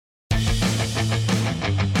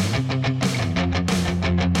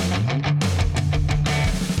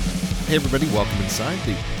Hey everybody, welcome inside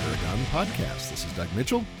the Paragon Podcast. This is Doug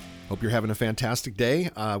Mitchell. Hope you're having a fantastic day.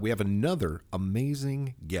 We have another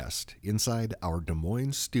amazing guest inside our Des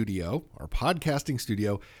Moines studio, our podcasting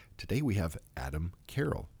studio. Today we have Adam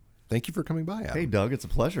Carroll. Thank you for coming by, Adam. Hey, Doug. It's a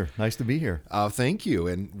pleasure. Nice to be here. Thank you.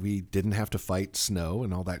 And we didn't have to fight snow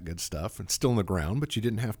and all that good stuff. It's still on the ground, but you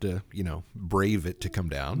didn't have to, brave it to come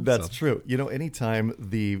down. That's true. Anytime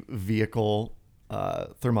the vehicle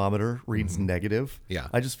thermometer reads negative,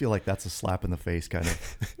 I just feel like that's a slap in the face, kind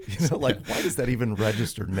of. Like, why does that even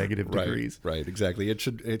register negative degrees? Right, exactly. It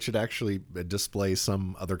should actually display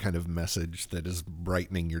some other kind of message that is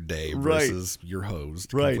brightening your day versus your hosed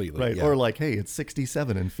completely. Right. Yeah. Or like, hey, it's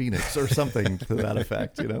 67 in Phoenix or something to that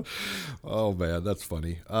effect, Oh man, that's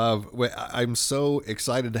funny. I'm so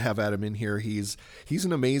excited to have Adam in here. He's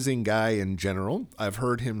an amazing guy in general. I've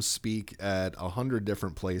heard him speak at 100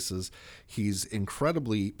 different places. He's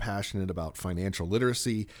incredibly passionate about financial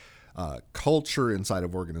literacy, culture inside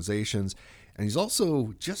of organizations, and he's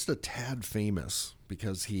also just a tad famous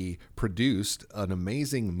because he produced an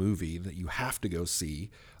amazing movie that you have to go see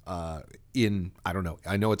I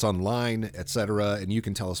know it's online, etc., and you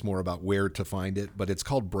can tell us more about where to find it, but it's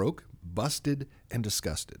called Broke, Busted, and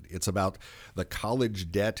Disgusted. It's about the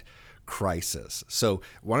college debt crisis. So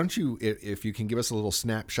why don't you, if you can give us a little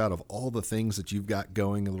snapshot of all the things that you've got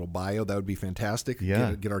going, a little bio, that would be fantastic.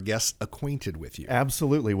 Yeah. Get our guests acquainted with you.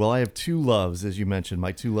 Absolutely. Well, I have two loves, as you mentioned.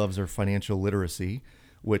 My two loves are financial literacy,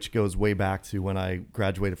 which goes way back to when I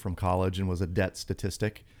graduated from college and was a debt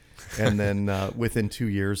statistic. And then within 2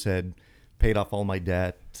 years had paid off all my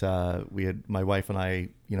debt. My wife and I,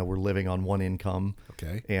 were living on one income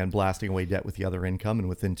and blasting away debt with the other income. And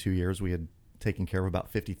within 2 years, we had taken care of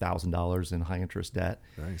about $50,000 in high interest debt.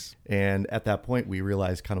 Nice. And at that point, we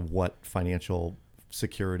realized kind of what financial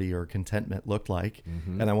security or contentment looked like.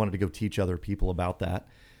 Mm-hmm. And I wanted to go teach other people about that.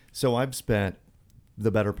 So I've spent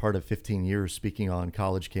the better part of 15 years speaking on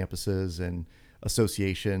college campuses and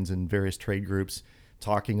associations and various trade groups,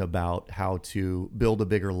 talking about how to build a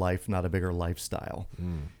bigger life, not a bigger lifestyle.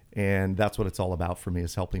 And that's what it's all about for me,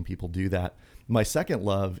 is helping people do that. My second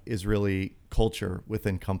love is really culture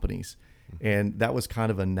within companies. And that was kind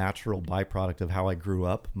of a natural byproduct of how I grew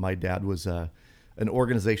up. My dad was an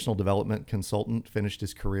organizational development consultant, finished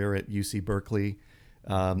his career at UC Berkeley.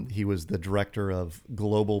 He was the director of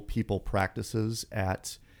global people practices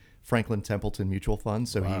at Franklin Templeton Mutual Fund.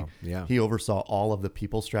 So he oversaw all of the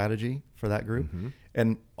people strategy for that group. Mm-hmm.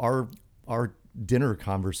 And our dinner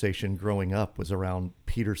conversation growing up was around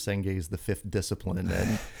Peter Senge's The Fifth Discipline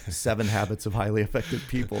and 7 Habits of Highly Effective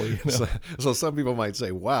People. So some people might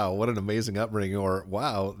say, wow, what an amazing upbringing, or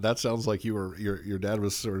wow, that sounds like your dad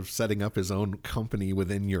was sort of setting up his own company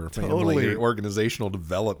within your family, your organizational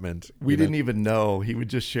development. We didn't even know. He would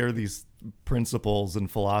just share these principles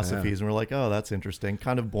and philosophies, and we're like, oh, that's interesting,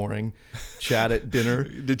 kind of boring chat at dinner.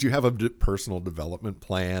 Did you have a personal development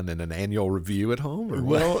plan and an annual review at home, or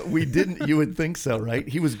well, we didn't. You would think so, right?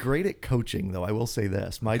 He was great at coaching, though. I will say this.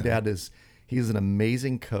 My dad he's an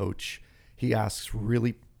amazing coach. He asks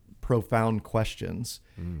really profound questions,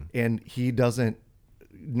 and he doesn't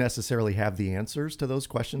necessarily have the answers to those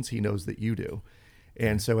questions. He knows that you do.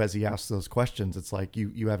 And so as he asks those questions, it's like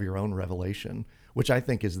you have your own revelation, which I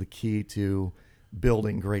think is the key to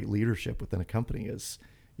building great leadership within a company is,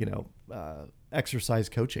 exercise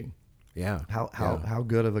coaching. Yeah. How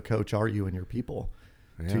good of a coach are you and your people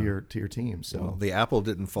to your team? So well, the apple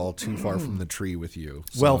didn't fall too far from the tree with you.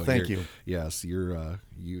 So well, thank you. Yes,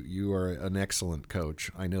 you are an excellent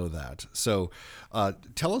coach. I know that. So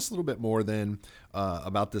tell us a little bit more then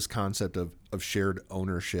about this concept of shared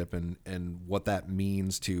ownership and what that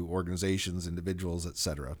means to organizations, individuals, et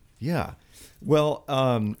cetera. Yeah.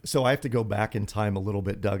 Well, so I have to go back in time a little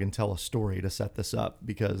bit, Doug, and tell a story to set this up,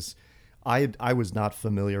 because I was not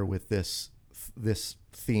familiar with this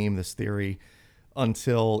theme, this theory,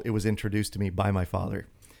 until it was introduced to me by my father.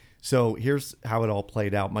 So here's how it all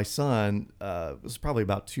played out. My son, it was probably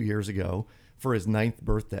about 2 years ago, for his 9th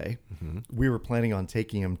birthday, we were planning on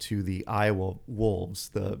taking him to the Iowa Wolves,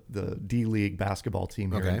 the D-League basketball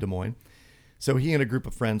team here in Des Moines. So he and a group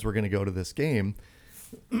of friends were going to go to this game.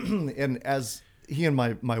 And as he and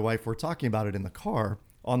my wife were talking about it in the car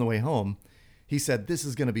on the way home, he said, "This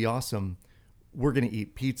is going to be awesome. We're going to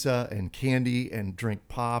eat pizza and candy and drink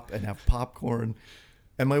pop and have popcorn."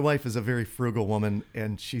 And my wife is a very frugal woman,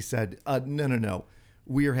 and she said, no.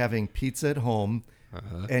 We are having pizza at home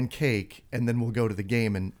and cake, and then we'll go to the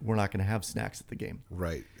game, and we're not going to have snacks at the game."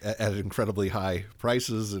 Right. At incredibly high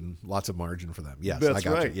prices and lots of margin for them. Yes, that's I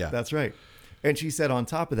got right. you. Yeah, that's right. And she said, on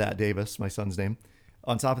top of that, Davis, my son's name,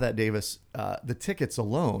 On top of that, Davis, the tickets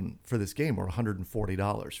alone for this game were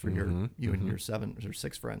 $140 for you and your 7 or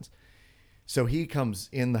 6 friends. So he comes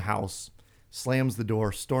in the house, slams the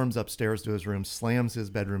door, storms upstairs to his room, slams his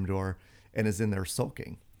bedroom door, and is in there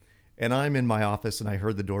sulking. And I'm in my office, and I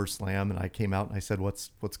heard the door slam, and I came out and I said, "What's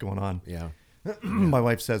going on?" Yeah. My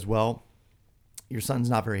wife says, "Well, your son's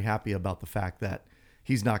not very happy about the fact that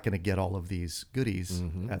he's not going to get all of these goodies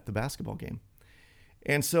at the basketball game."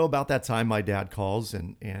 And so about that time, my dad calls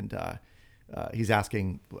and he's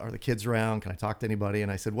asking, "Are the kids around? Can I talk to anybody?"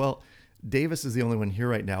 And I said, "Well, Davis is the only one here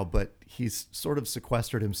right now, but he's sort of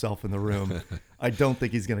sequestered himself in the room. I don't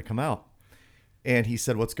think he's going to come out." And he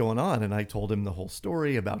said, "What's going on?" And I told him the whole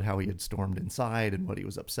story about how he had stormed inside and what he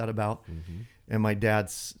was upset about. And my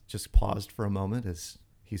dad's just paused for a moment, as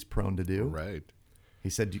he's prone to do. Right. He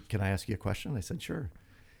said, "Can I ask you a question?" I said, "Sure."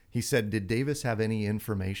 He said, "Did Davis have any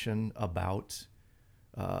information about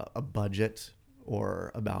a budget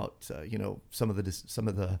or about some of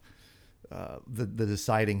the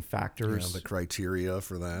deciding factors?" Yeah, the criteria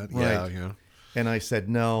for that. Right. Yeah. And I said,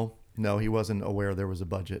 no, he wasn't aware there was a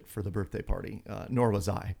budget for the birthday party, nor was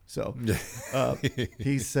I. So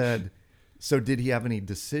he said, "So did he have any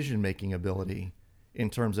decision-making ability in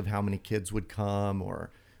terms of how many kids would come,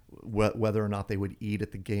 or whether or not they would eat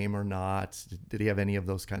at the game or not? Did he have any of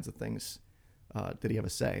those kinds of things? Did he have a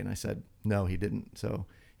say?" And I said, "No, he didn't." So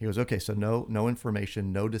he goes, "Okay, so no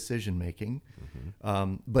information, no decision-making.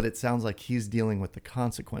 But it sounds like he's dealing with the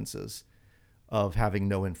consequences of having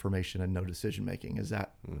no information and no decision-making. Is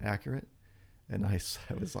that accurate?" And I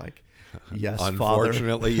was like, "Yes, Father."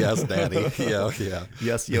 Unfortunately, yes, Daddy. Yeah.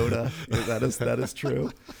 Yes, Yoda. That is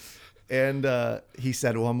true. And he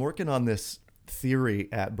said, "Well, I'm working on this theory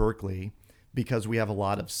at Berkeley because we have a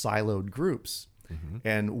lot of siloed groups.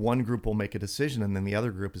 And one group will make a decision, and then the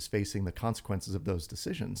other group is facing the consequences of those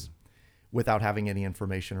decisions without having any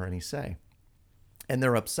information or any say. And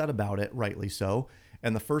they're upset about it, rightly so.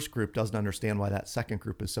 And the first group doesn't understand why that second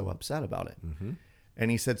group is so upset about it."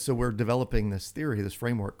 And he said, "So we're developing this theory, this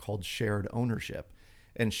framework called shared ownership.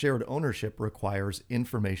 And shared ownership requires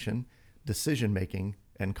information, decision-making,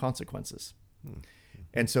 and consequences."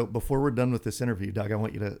 And so before we're done with this interview, Doug, I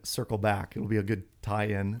want you to circle back. It'll be a good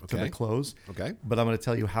tie-in to the close. Okay. But I'm going to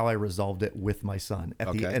tell you how I resolved it with my son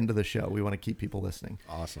at the end of the show. We want to keep people listening.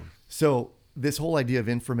 Awesome. So this whole idea of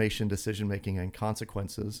information, decision-making, and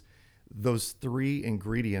consequences, those 3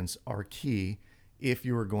 ingredients are key if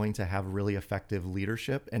you are going to have really effective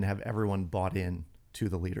leadership and have everyone bought in to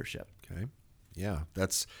the leadership. Okay. Yeah,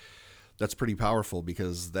 that's pretty powerful,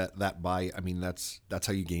 because that's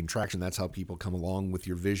how you gain traction. That's how people come along with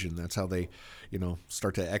your vision. That's how they,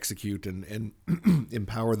 start to execute and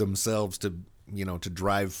empower themselves to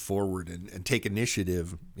drive forward and take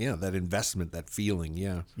initiative. Yeah, that investment, that feeling.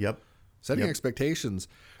 Yeah. Yep. Setting expectations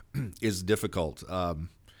is difficult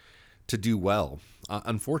to do well.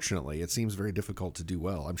 Unfortunately, it seems very difficult to do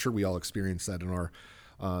well. I'm sure we all experience that in our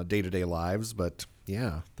day-to-day lives, but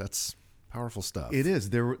yeah, that's powerful stuff. It is.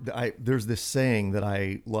 There's this saying that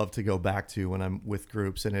I love to go back to when I'm with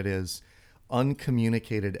groups, and it is,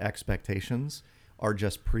 "Uncommunicated expectations are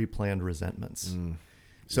just pre-planned resentments."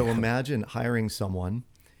 So imagine hiring someone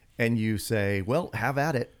and you say, "Well, have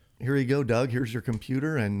at it. Here you go, Doug. Here's your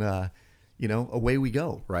computer," and away we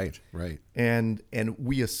go. Right. And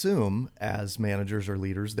we assume as managers or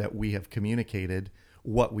leaders that we have communicated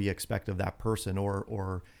what we expect of that person,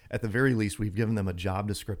 or at the very least, we've given them a job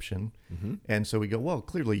description. And so we go, "Well,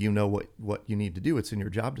 clearly you know what you need to do. It's in your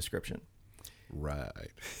job description."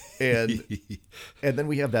 Right. And then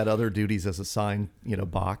we have that other duties as assigned,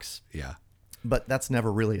 box. Yeah. But that's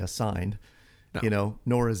never really assigned,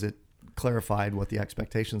 nor is it clarified what the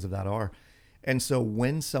expectations of that are. And so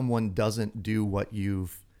when someone doesn't do what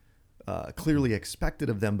you've clearly expected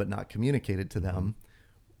of them but not communicated to them,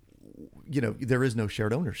 there is no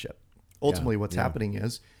shared ownership. Ultimately, what's happening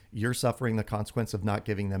is you're suffering the consequence of not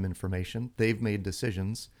giving them information. They've made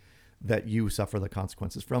decisions that you suffer the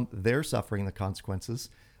consequences from. They're suffering the consequences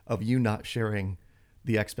of you not sharing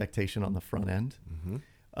the expectation on the front end.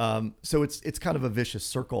 So it's kind of a vicious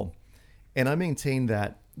circle. And I maintain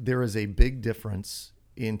that there is a big difference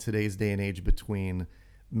in today's day and age between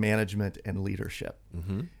management and leadership.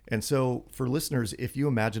 And so for listeners, if you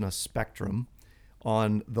imagine a spectrum,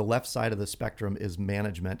 on the left side of the spectrum is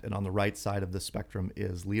management, and on the right side of the spectrum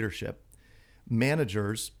is leadership.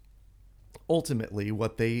 Managers, ultimately,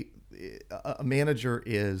 a manager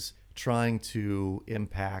is trying to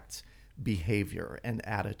impact behavior and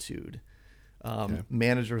attitude.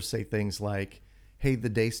 Managers say things like, "Hey, the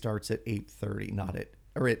day starts at 8:30, not at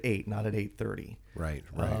or at 8, not at 8:30. Right.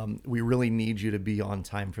 Right. We really need you to be on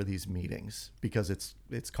time for these meetings because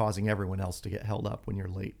it's causing everyone else to get held up when you're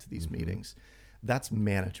late to these meetings. That's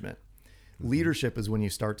management. Leadership is when you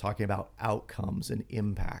start talking about outcomes and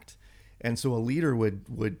impact. And so a leader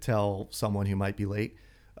would tell someone who might be late,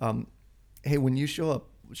 hey, when you show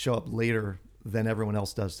up later than everyone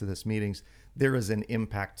else does to this meetings, there is an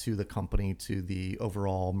impact to the company, to the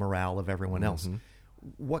overall morale of everyone else.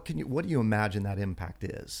 What do you imagine that impact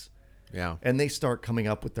is? Yeah. And they start coming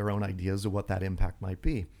up with their own ideas of what that impact might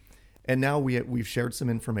be. And now we've shared some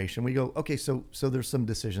information. We go, okay, so there's some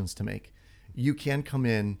decisions to make. You can come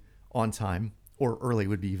in on time, or early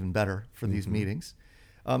would be even better for these meetings,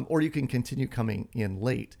 or you can continue coming in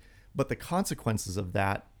late. But the consequences of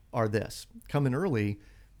that are this: come in early,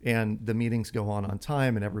 and the meetings go on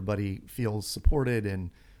time, and everybody feels supported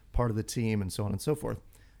and part of the team, and so on and so forth.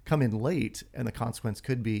 Come in late, and the consequence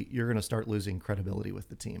could be you're going to start losing credibility with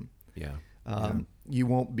the team. Yeah. You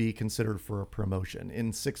won't be considered for a promotion.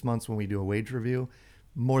 In 6 months, when we do a wage review,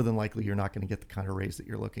 more than likely you're not going to get the kind of raise that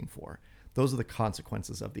you're looking for. Those are the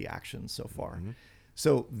consequences of the actions so far.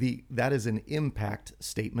 So that is an impact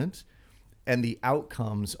statement. And the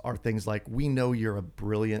outcomes are things like, we know you're a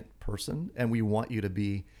brilliant person and we want you to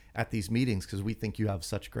be at these meetings because we think you have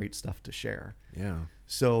such great stuff to share. Yeah.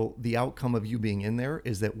 So the outcome of you being in there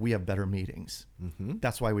is that we have better meetings.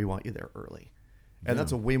 That's why we want you there early. And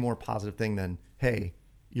that's a way more positive thing than, hey,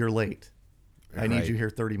 you're late. I need you here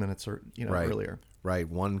 30 minutes or earlier. Right.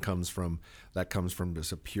 One comes from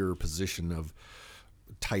just a pure position of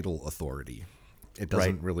title authority. It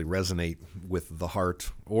doesn't really resonate with the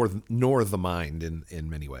heart nor the mind in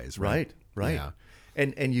many ways. Right. Yeah.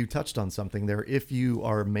 And you touched on something there. If you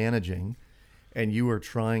are managing and you are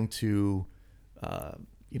trying to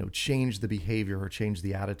change the behavior or change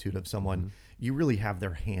the attitude of someone, you really have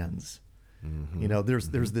their hands.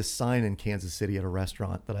 There's this sign in Kansas City at a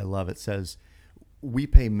restaurant that I love. It says, "We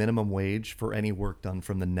pay minimum wage for any work done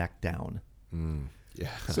from the neck down."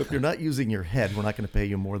 Yeah. So if you're not using your head, we're not going to pay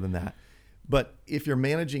you more than that. But if you're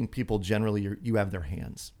managing people, generally you have their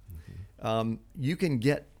hands. You can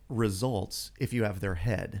get results if you have their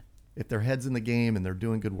head. If their head's in the game and they're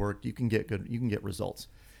doing good work, you can get results.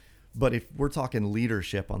 But if we're talking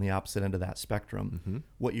leadership on the opposite end of that spectrum,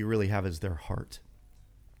 what you really have is their heart.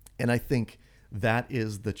 And I think that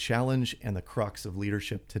is the challenge and the crux of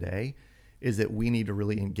leadership today, is that we need to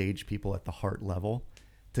really engage people at the heart level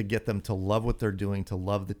to get them to love what they're doing, to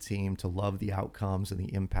love the team, to love the outcomes and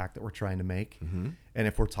the impact that we're trying to make. And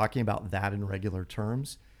if we're talking about that in regular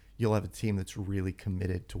terms, you'll have a team that's really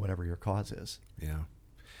committed to whatever your cause is. Yeah.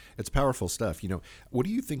 It's powerful stuff. What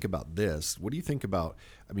do you think about this? What do you think about,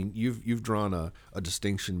 you've drawn a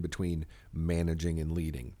distinction between managing and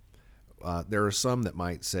leading. There are some that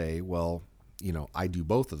might say, well, I do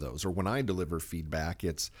both of those. Or when I deliver feedback,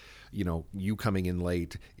 it's, you coming in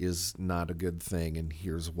late is not a good thing, and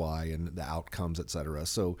here's why, and the outcomes, et cetera.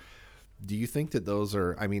 So do you think that those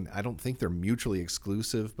are, I don't think they're mutually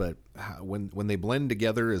exclusive, but when they blend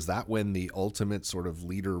together, is that when the ultimate sort of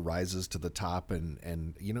leader rises to the top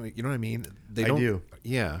and you know what I mean? I do.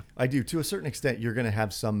 Yeah. I do. To a certain extent, you're going to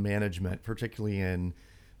have some management, particularly in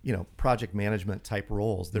project management type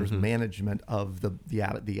roles. There's management of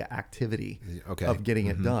the activity of getting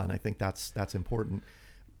it done. I think that's important.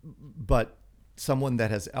 But someone that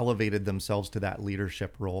has elevated themselves to that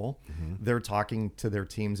leadership role, they're talking to their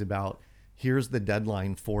teams about, here's the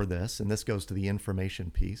deadline for this, and this goes to the information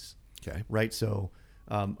piece. Okay. Right. So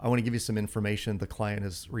I want to give you some information. The client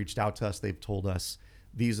has reached out to us. They've told us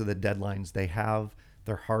these are the deadlines they have.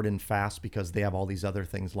 They're hard and fast because they have all these other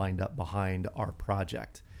things lined up behind our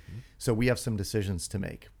project. So we have some decisions to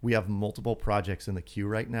make. We have multiple projects in the queue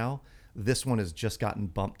right now. This one has just gotten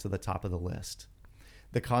bumped to the top of the list.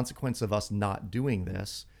 The consequence of us not doing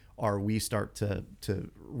this are we start to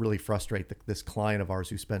really frustrate this client of ours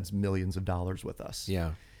who spends millions of dollars with us.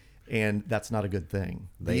 Yeah. And that's not a good thing.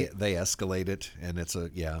 They escalate it, and it's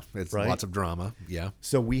right? Lots of drama. Yeah.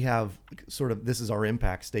 So we have this is our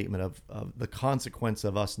impact statement of the consequence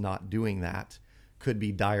of us not doing that could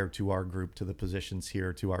be dire to our group, to the positions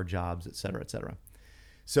here, to our jobs, et cetera, et cetera.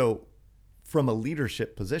 So from a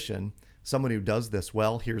leadership position, someone who does this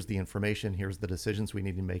well, here's the information, here's the decisions we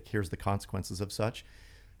need to make, here's the consequences of such.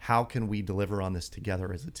 How can we deliver on this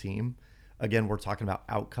together as a team? Again, we're talking about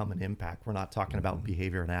outcome and impact. We're not talking about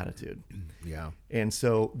behavior and attitude. Yeah. And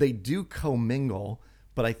so they do commingle,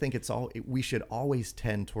 but I think we should always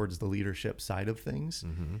tend towards the leadership side of things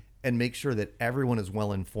and make sure that everyone is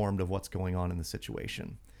well informed of what's going on in the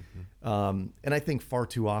situation. And I think far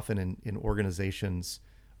too often in organizations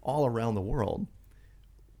all around the world,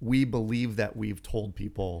 we believe that we've told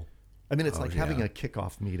people. I mean, it's like having a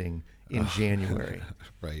kickoff meeting in January.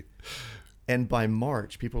 Right. And by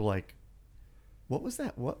March, people are like, what was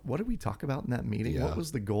that? What did we talk about in that meeting? Yeah. What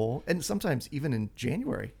was the goal? And sometimes even in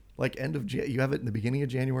January, like you have it in the beginning of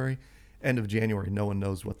January, end of January, no one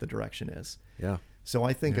knows what the direction is. Yeah. So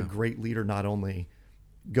I think a great leader not only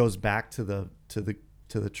goes back to the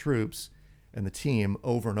troops and the team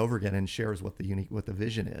over and over again and shares what the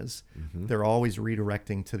vision is. Mm-hmm. They're always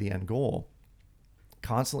redirecting to the end goal,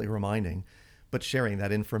 constantly reminding, but sharing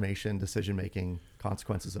that information, decision-making,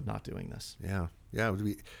 consequences of not doing this. Yeah. Yeah. It would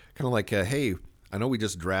be kind of like, hey, I know we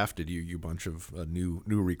just drafted you bunch of new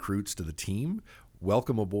recruits to the team.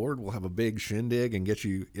 Welcome aboard. We'll have a big shindig and get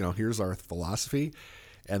you, here's our philosophy.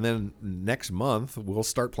 And then next month we'll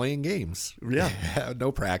start playing games. Yeah.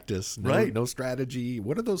 No practice, no strategy.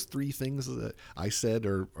 What are those 3 things that I said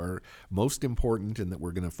are most important and that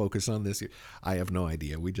we're going to focus on this year? I have no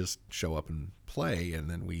idea. We just show up and play,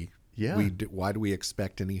 and then why do we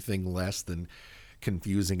expect anything less than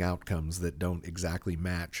confusing outcomes that don't exactly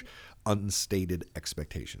match unstated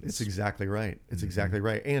expectations? It's exactly right. It's exactly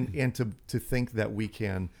right. And to think that we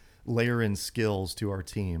can layer in skills to our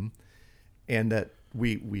team, and that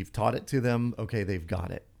we've taught it to them. Okay, they've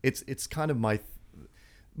got it. It's kind of my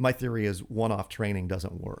theory is one-off training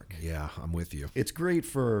doesn't work. Yeah, I'm with you. It's great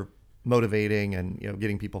for motivating and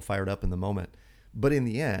getting people fired up in the moment, but in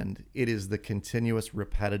the end, it is the continuous,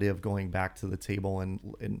 repetitive going back to the table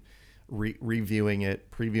and reviewing it,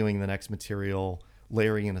 previewing the next material,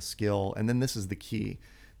 layering in a skill, and then this is the key.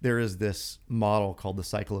 There is this model called the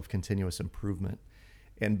cycle of continuous improvement,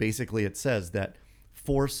 and basically it says that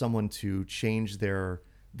for someone to change their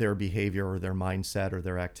behavior or their mindset or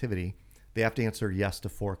their activity, they have to answer yes to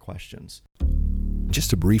 4 questions.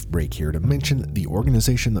 Just a brief break here to mention the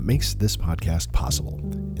organization that makes this podcast possible,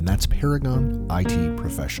 and that's Paragon IT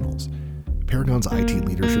Professionals. Paragon's IT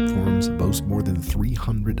leadership forums boast more than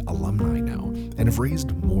 300 alumni now and have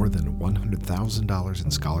raised more than $100,000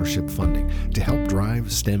 in scholarship funding to help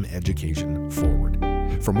drive STEM education forward.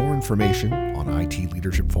 For more information on IT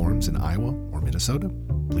leadership forums in Iowa or Minnesota,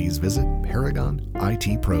 please visit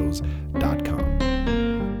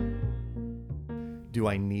ParagonITPros.com. Do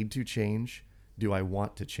I need to change? Do I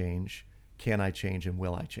want to change? Can I change, and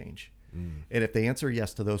will I change? And if they answer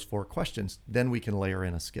yes to those 4 questions, then we can layer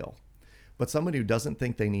in a skill. But someone who doesn't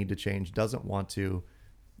think they need to change, doesn't want to,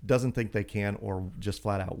 doesn't think they can, or just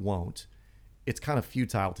flat out won't, it's kind of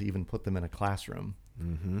futile to even put them in a classroom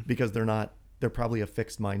because they're probably a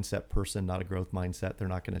fixed mindset person, not a growth mindset. They're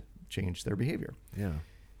not going to change their behavior. Yeah.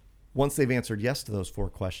 Once they've answered yes to those 4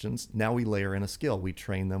 questions, now we layer in a skill. We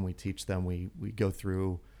train them, we teach them, we go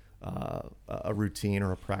through a routine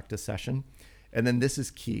or a practice session. And then this is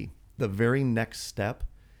key. The very next step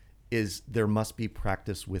is there must be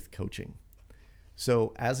practice with coaching.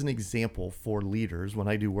 So as an example for leaders, when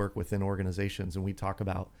I do work within organizations and we talk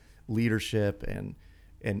about leadership and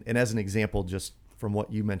as an example, just from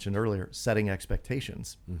what you mentioned earlier, setting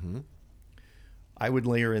expectations, I would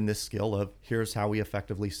layer in this skill of here's how we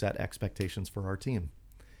effectively set expectations for our team.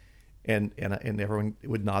 And everyone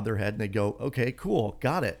would nod their head and they'd go, okay, cool,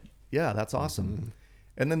 got it. Yeah, that's awesome.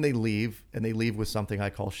 And then they leave with something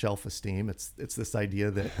I call shelf esteem. It's this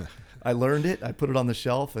idea that I learned it, I put it on the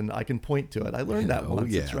shelf, and I can point to it. I learned that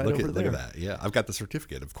once. It's right over there. Look at that. Yeah, I've got the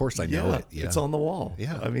certificate. Of course I know it. Yeah. It's on the wall.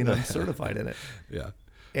 Yeah. I mean, I'm certified in it. Yeah.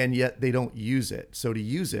 And yet they don't use it. So to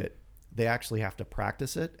use it, they actually have to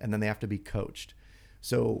practice it, and then they have to be coached.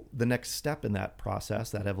 So the next step in that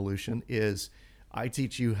process, that evolution, is I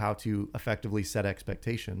teach you how to effectively set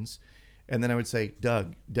expectations. And then I would say,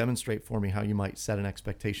 Doug, demonstrate for me how you might set an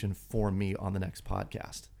expectation for me on the next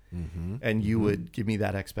podcast. And you would give me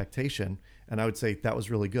that expectation. And I would say, that was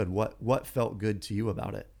really good. What felt good to you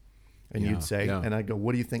about it? And you'd say, and I'd go,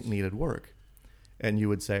 what do you think needed work? And you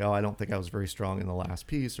would say, oh, I don't think I was very strong in the last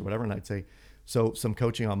piece or whatever. And I'd say, so some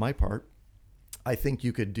coaching on my part, I think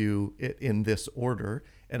you could do it in this order,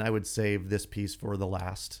 and I would save this piece for the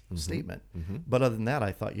last statement. But other than that,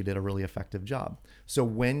 I thought you did a really effective job. So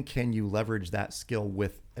when can you leverage that skill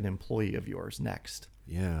with an employee of yours next?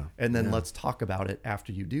 Yeah. And then let's talk about it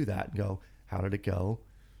after you do that and go, how did it go?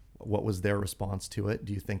 What was their response to it?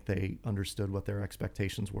 Do you think they understood what their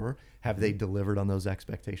expectations were? Have they delivered on those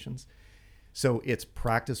expectations? So it's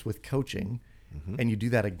practice with coaching, and you do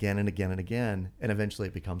that again and again and again, and eventually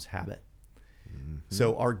it becomes habit.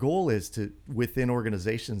 So our goal is to, within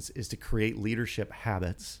organizations, is to create leadership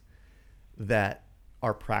habits that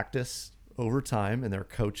are practiced over time and they're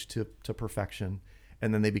coached to perfection,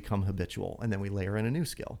 and then they become habitual, and then we layer in a new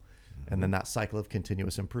skill. And then that cycle of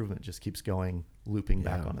continuous improvement just keeps going, looping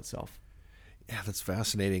back on itself. Yeah, that's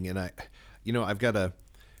fascinating. And I've got to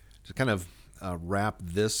kind of wrap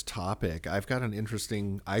this topic. I've got an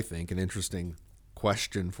interesting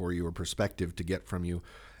question for you, or perspective to get from you.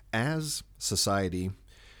 As society,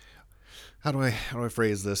 how do I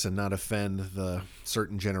phrase this and not offend the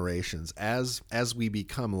certain generations? As we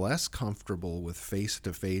become less comfortable with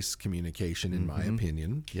face-to-face communication, in my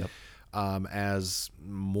opinion, Yep. As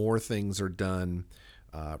more things are done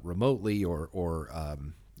remotely or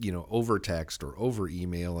over text or over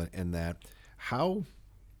email, and that, how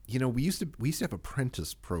we used to have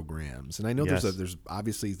apprentice programs, and I know Yes.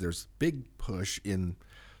 there's big push in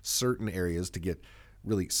certain areas to get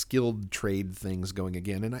really skilled trade things going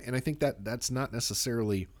again, and I think that's not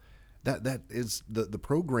necessarily that is the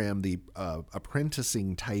program. The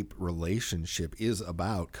apprenticing type relationship is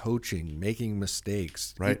about coaching, making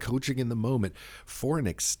mistakes, Right. coaching in the moment for an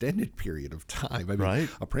extended period of time. I mean, Right.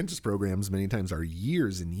 apprentice programs many times are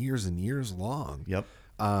years and years and years long. Yep.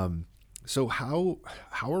 So how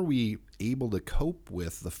are we able to cope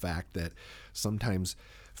with the fact that sometimes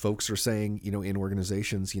folks are saying, in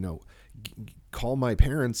organizations, call my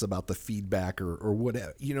parents about the feedback or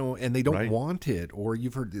whatever, and they don't Right. want it, or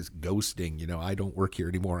you've heard this ghosting, I don't work here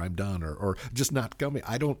anymore, I'm done, or just not coming.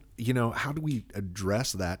 I don't, how do we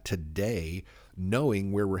address that today,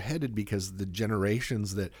 knowing where we're headed? Because the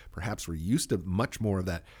generations that perhaps were used to much more of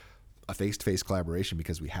that, a face-to-face collaboration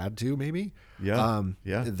because we had to, maybe. Yeah.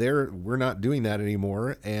 We're not doing that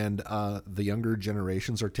anymore, and the younger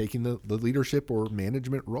generations are taking the leadership or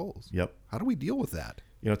management roles. Yep. How do we deal with that?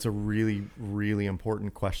 It's a really, really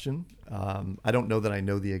important question. I don't know that I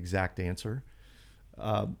know the exact answer.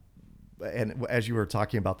 And as you were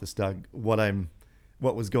talking about this, Doug, what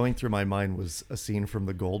was going through my mind was a scene from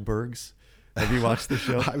the Goldbergs. Have you watched the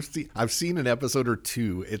show? I've seen an episode or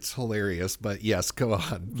two. It's hilarious, but yes, go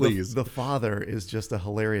on, please. The father is just a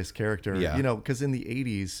hilarious character. Yeah. Because in the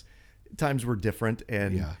 80s, times were different,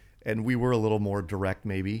 and we were a little more direct,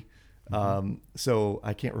 maybe. So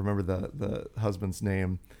I can't remember the husband's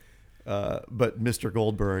name, but Mr.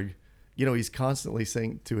 Goldberg, he's constantly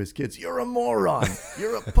saying to his kids, "You're a moron.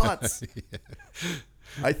 You're a putz."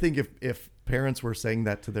 I think if parents were saying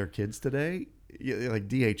that to their kids today, like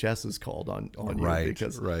DHS is called on Right, you,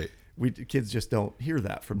 because right. kids just don't hear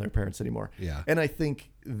that from their parents anymore. Yeah. And I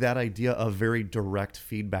think that idea of very direct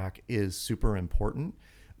feedback is super important.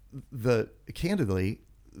 Candidly,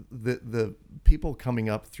 the people coming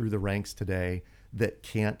up through the ranks today that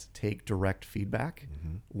can't take direct feedback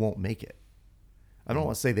won't make it. I don't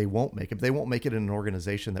want to say they won't make it, but they won't make it in an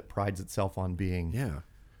organization that prides itself on being,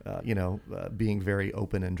 being very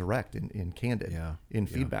open and direct and candid in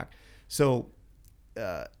feedback. So,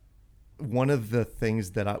 one of the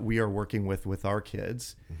things that we are working with our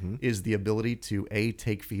kids is the ability to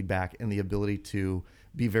take feedback, and the ability to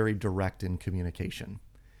be very direct in communication,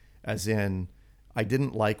 as in, I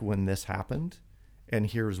didn't like when this happened, and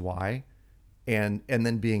here's why. And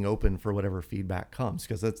then being open for whatever feedback comes,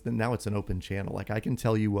 because now it's an open channel. Like, I can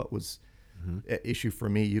tell you what was an issue for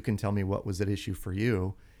me. You can tell me what was at issue for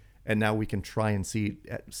you. And now we can try and see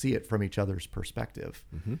it from each other's perspective.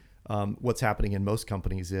 What's happening in most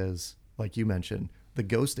companies is, like you mentioned, the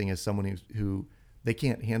ghosting is someone who they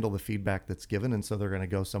can't handle the feedback that's given. And so they're going to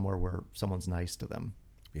go somewhere where someone's nice to them.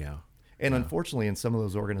 Yeah. And unfortunately, in some of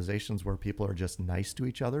those organizations where people are just nice to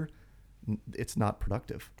each other, it's not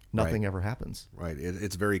productive. Nothing ever happens. Right.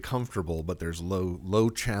 It's very comfortable, but there's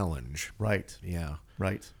low challenge. Right. Yeah.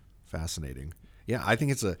 Right. Fascinating. Yeah, I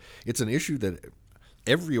think it's an issue that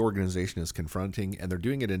every organization is confronting, and they're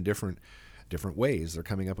doing it in different ways. They're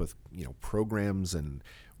coming up with programs and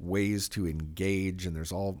ways to engage, and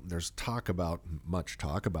there's much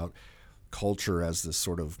talk about culture as this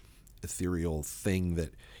sort of ethereal thing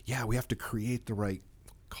that we have to create the right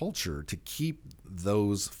culture to keep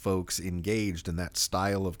those folks engaged in that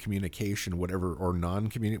style of communication, whatever, or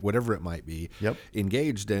whatever it might be,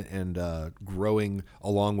 engaged and growing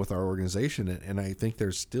along with our organization. And I think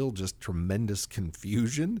there's still just tremendous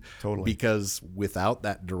confusion, because without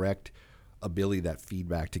that direct ability, that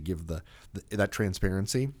feedback to give that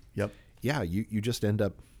transparency, you just end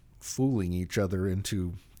up fooling each other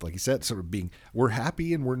into, like you said, sort of we're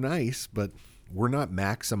happy and we're nice, but we're not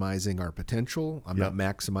maximizing our potential. I'm not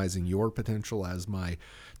maximizing your potential as my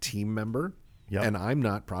team member, and I'm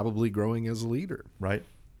not probably growing as a leader. Right.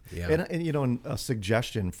 Yeah. And a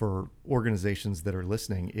suggestion for organizations that are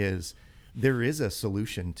listening is, there is a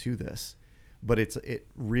solution to this, but it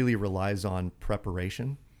really relies on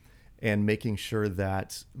preparation and making sure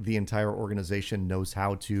that the entire organization knows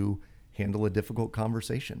how to handle a difficult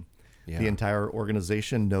conversation. The entire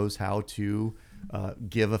organization knows how to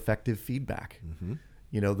give effective feedback.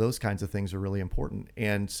 Those kinds of things are really important.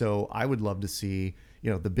 And so I would love to see,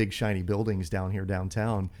 the big shiny buildings down here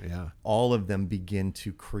downtown, all of them begin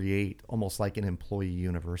to create almost like an employee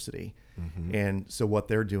university. And so what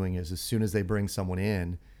they're doing is, as soon as they bring someone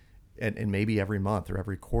in, and maybe every month or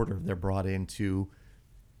every quarter, they're brought in to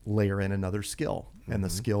layer in another skill. And the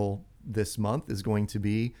skill this month is going to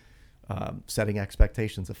be setting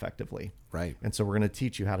expectations effectively. Right. And so we're going to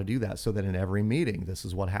teach you how to do that, so that in every meeting, this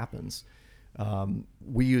is what happens.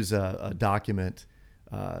 We use a document,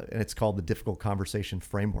 and it's called the Difficult Conversation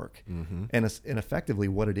Framework. And effectively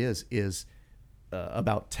what it is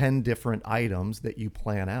about 10 different items that you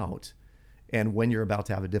plan out. And when you're about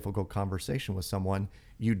to have a difficult conversation with someone,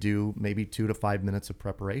 you do maybe 2 to 5 minutes of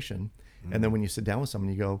preparation. And then when you sit down with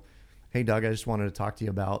someone, you go, hey, Doug, I just wanted to talk to you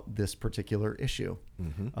about this particular issue.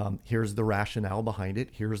 Here's the rationale behind it.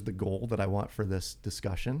 Here's the goal that I want for this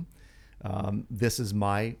discussion. This is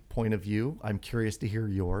my point of view. I'm curious to hear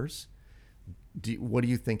yours. What do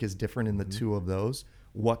you think is different in the two of those?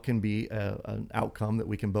 What can be an outcome that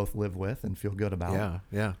we can both live with and feel good about?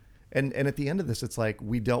 Yeah. And at the end of this, it's like,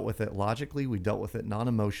 we dealt with it logically. We dealt with it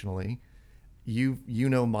non-emotionally. You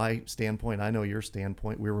know my standpoint. I know your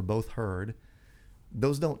standpoint. We were both heard.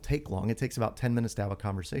 Those don't take long. It takes about 10 minutes to have a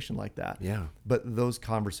conversation like that. Yeah. But those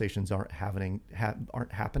conversations aren't happening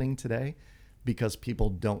today because people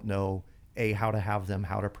don't know, how to have them,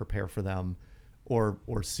 how to prepare for them, or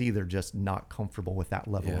C, they're just not comfortable with that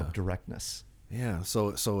level of directness. Yeah.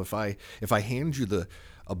 So if I hand you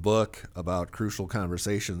a book about crucial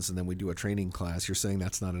conversations and then we do a training class, you're saying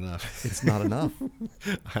that's not enough. It's not enough.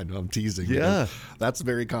 I know, I'm teasing. Yeah. That's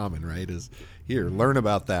very common, right? Is here, learn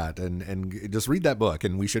about that and just read that book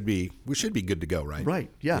and we should be good to go, right? Right.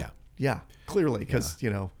 Yeah. Clearly, because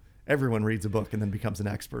everyone reads a book and then becomes an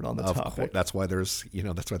expert on the topic. That's why there's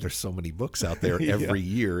so many books out there every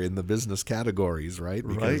year in the business categories, right?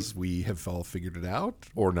 Because we have all figured it out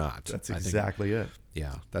or not. That's exactly it.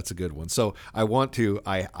 Yeah, that's a good one. So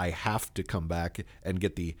I have to come back and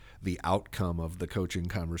get the outcome of the coaching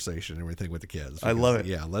conversation and everything with the kids. I love it.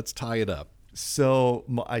 Yeah, let's tie it up. So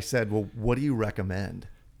I said, well, what do you recommend?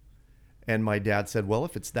 And my dad said, well,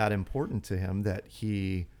 if it's that important to him that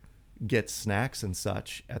he gets snacks and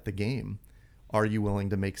such at the game, are you willing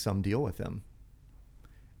to make some deal with him?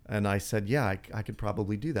 And I said, yeah, I could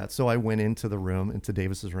probably do that. So I went into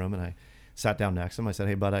Davis's room, and I sat down next to him. I said,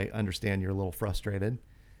 hey, bud, I understand you're a little frustrated.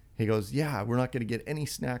 He goes, yeah, we're not going to get any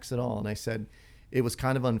snacks at all. And I said, it was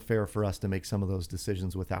kind of unfair for us to make some of those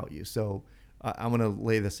decisions without you. So I'm going to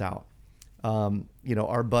lay this out.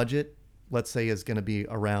 Our budget, let's say, is going to be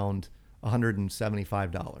around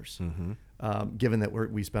 $175. Given that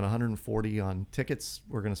we spent $140 on tickets,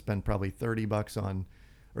 we're going to spend probably $30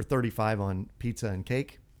 or $35 on pizza and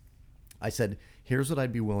cake. I said, here's what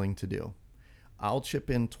I'd be willing to do. I'll chip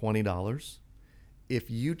in $20 if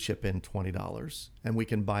you chip in $20, and we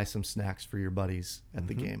can buy some snacks for your buddies at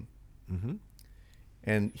the game.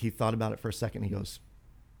 And he thought about it for a second. He goes,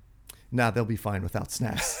 nah, they'll be fine without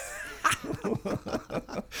snacks.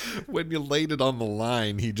 When you laid it on the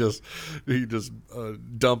line, he just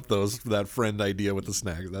dumped that friend idea with the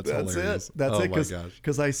snacks. That's hilarious. That's it. My gosh.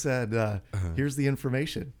 Because I said, here's the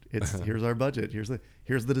information. Here's our budget.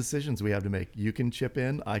 Here's the decisions we have to make. You can chip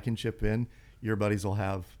in. I can chip in. Your buddies will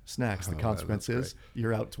have snacks. The consequence is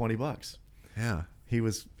you're out $20. Yeah. He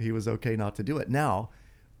was okay not to do it. Now,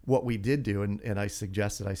 what we did do, and I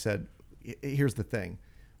suggested, I said, here's the thing.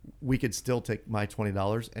 We could still take my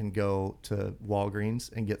 $20 and go to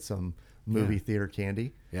Walgreens and get some movie theater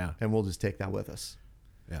candy. Yeah. And we'll just take that with us.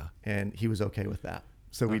 Yeah. And he was okay with that.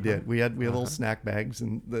 So we did. We had little snack bags,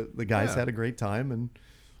 and the guys had a great time, and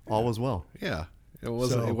all was well. Yeah. It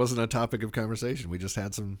wasn't a topic of conversation. We just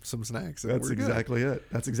had some snacks. That's exactly it.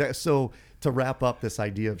 That's exactly. So to wrap up this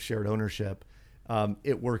idea of shared ownership,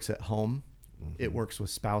 it works at home. It works with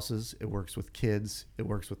spouses. It works with kids. It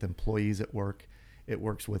works with employees at work. It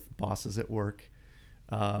works with bosses at work.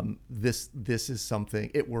 This is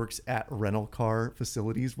something. It works at rental car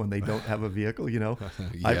facilities when they don't have a vehicle.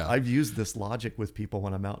 I've used this logic with people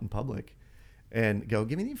when I'm out in public, and go,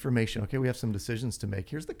 give me the information. Okay, we have some decisions to make.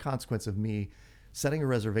 Here's the consequence of me setting a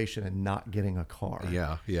reservation and not getting a car.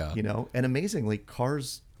 Yeah. And amazingly,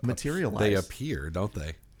 cars materialize. They appear, don't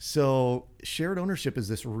they? So shared ownership is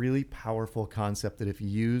this really powerful concept that, if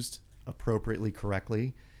used appropriately,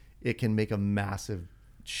 correctly, it can make a massive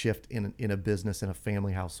shift in a business, in a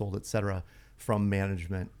family, household, et cetera, from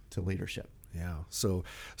management to leadership. Yeah. So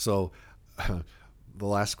the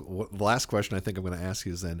last question I think I'm going to ask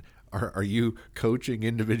you is then, Are you coaching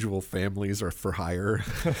individual families or for hire?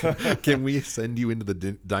 Can we send you into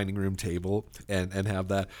the dining room table and have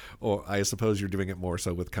that? Or I suppose you're doing it more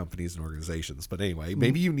so with companies and organizations. But anyway,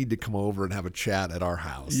 maybe you need to come over and have a chat at our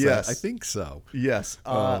house. Yes. I think so. Yes.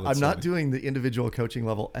 I'm not doing the individual coaching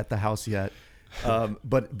level at the house yet.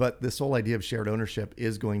 But this whole idea of shared ownership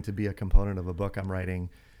is going to be a component of a book I'm writing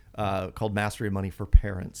called Mastery of Money for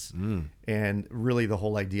Parents. And really the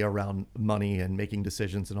whole idea around money and making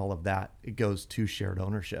decisions and all of that, it goes to shared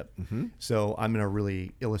ownership. So I'm going to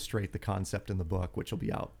really illustrate the concept in the book, which will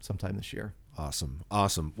be out sometime this year.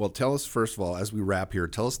 Awesome. Well, tell us, first of all, as we wrap here,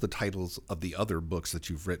 tell us the titles of the other books that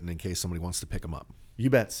you've written in case somebody wants to pick them up. You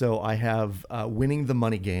bet. So I have Winning the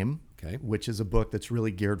Money Game, okay, which is a book that's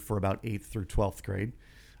really geared for about 8th through 12th grade.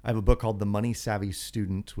 I have a book called The Money Savvy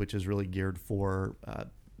Student, which is really geared for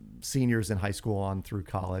seniors in high school on through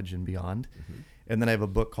college and beyond. And then I have a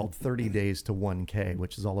book called 30 Days to 1K,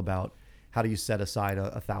 which is all about how do you set aside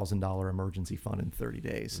a $1,000 emergency fund in 30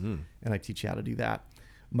 days. And I teach you how to do that.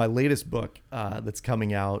 My latest book that's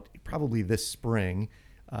coming out probably this spring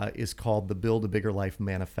is called The Build a Bigger Life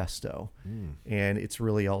Manifesto. And it's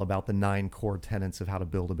really all about the 9 core tenets of how to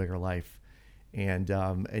build a bigger life. And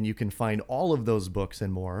you can find all of those books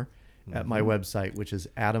and more at my website, which is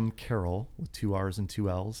Adam Carroll with 2 R's and 2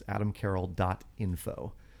 L's,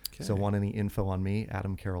 adamcarroll.info. Okay. So want any info on me,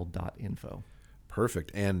 adamcarroll.info.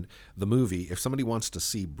 Perfect. And the movie, if somebody wants to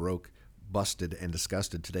see Broke, Busted, and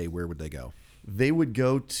Disgusted today, where would they go? They would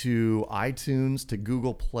go to iTunes, to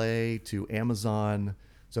Google Play, to Amazon.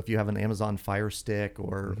 So if you have an Amazon Fire Stick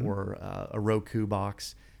or a Roku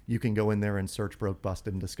box, you can go in there and search Broke,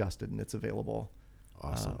 Busted, and Disgusted, and it's available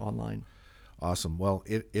online. Awesome. Well,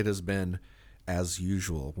 it has been, as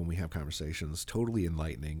usual, when we have conversations, totally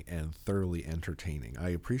enlightening and thoroughly entertaining. I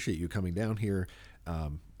appreciate you coming down here.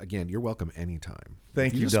 Again, you're welcome anytime.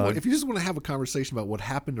 Thank you, Doug. If you just want to have a conversation about what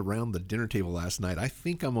happened around the dinner table last night, I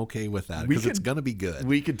think I'm okay with that because it's going to be good.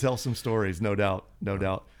 We could tell some stories, no doubt. No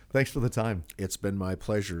doubt. Thanks for the time. It's been my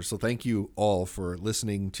pleasure. So thank you all for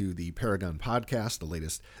listening to the Paragon Podcast, the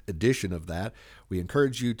latest edition of that. We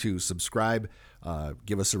encourage you to subscribe,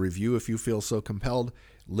 give us a review if you feel so compelled,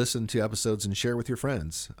 listen to episodes and share with your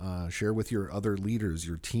friends, share with your other leaders,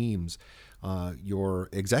 your teams, your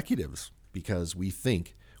executives, because we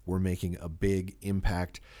think we're making a big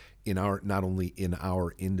impact in not only in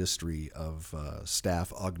our industry of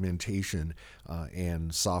staff augmentation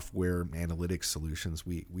and software analytics solutions,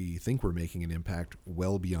 we think we're making an impact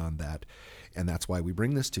well beyond that, and that's why we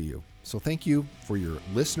bring this to you. So thank you for your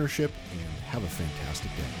listenership, and have a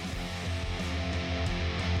fantastic day.